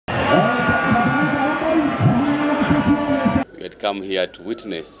We had come here to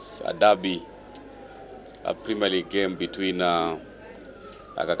witness a derby, a Premier League game between Kkmg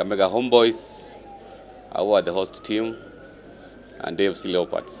Homeboyz, who are the host team, and AFC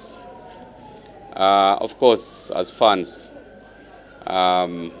Leopards. Of course, as fans,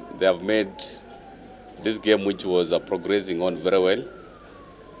 they have made this game, which was progressing on very well,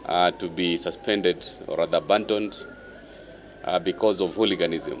 to be suspended or rather abandoned because of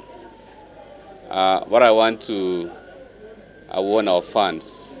hooliganism. What I want to warn our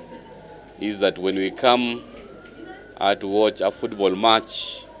fans is that when we come to watch a football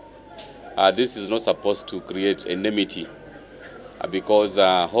match, this is not supposed to create enmity, because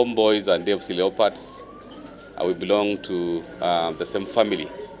Homeboyz and AFC Leopards, we belong to the same family.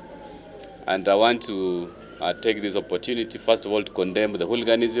 And I want to take this opportunity, first of all, to condemn the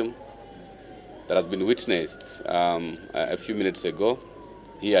hooliganism that has been witnessed a few minutes ago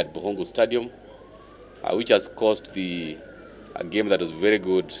here at Bukhungu Stadium, which has caused the game that was very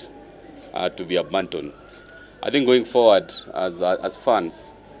good to be abandoned. I think going forward, as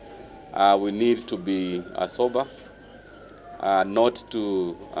fans, we need to be sober, not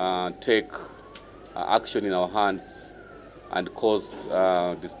to take action in our hands and cause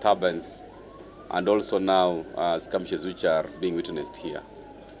disturbance, and also now skirmishes which are being witnessed here.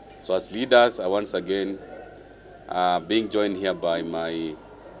 So as leaders, I once again, being joined here by my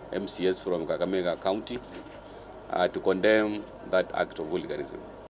MCS from Kakamega County, to condemn that act of hooliganism.